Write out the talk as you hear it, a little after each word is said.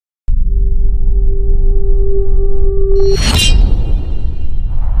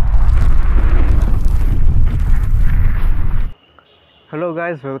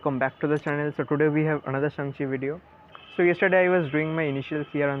guys, welcome back to the channel. So today we have another Shang-Chi video. So yesterday I was doing my initial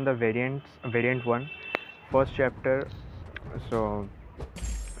clear on the variant 1 first chapter. So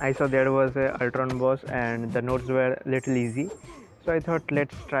I saw there was a Ultron boss and the nodes were little easy, so I thought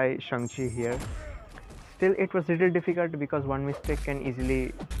let's try Shang-Chi here. Still it was little difficult because one mistake can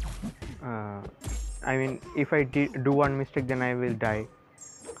easily if I do one mistake then I will die,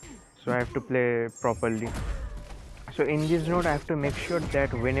 so I have to play properly. So in this node I have to make sure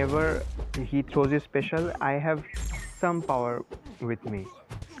that whenever he throws his special I have some power with me.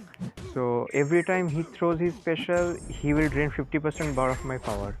 So every time he throws his special he will drain 50% bar of my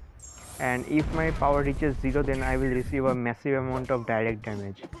power, and if my power reaches 0 then I will receive a massive amount of direct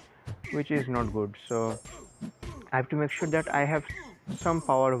damage, which is not good. So I have to make sure that I have some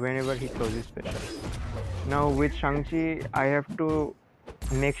power whenever he throws his special. Now with Shang-Chi I have to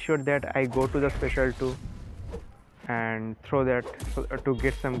make sure that I go to the special 2 and throw that to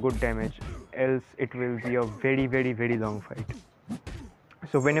get some good damage, else it will be a very long fight.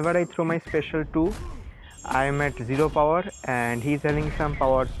 So whenever I throw my special 2 I am at 0 power and he's having some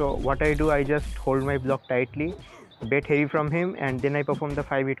power, so what I do, I just hold my block tightly, bet heavy from him, and then I perform the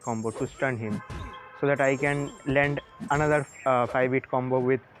 5-hit combo to stun him so that I can land another 5-hit combo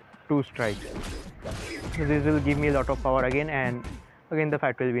with 2 strikes. So this will give me a lot of power again, and again the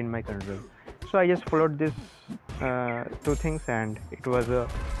fight will be in my control. So I just followed this 2 things and it was a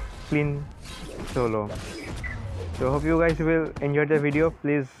clean solo. So hope you guys will enjoy the video.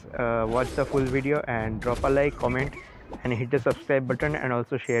 Please watch the full video and drop a like, comment and hit the subscribe button, and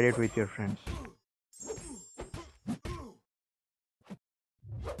also share it with your friends.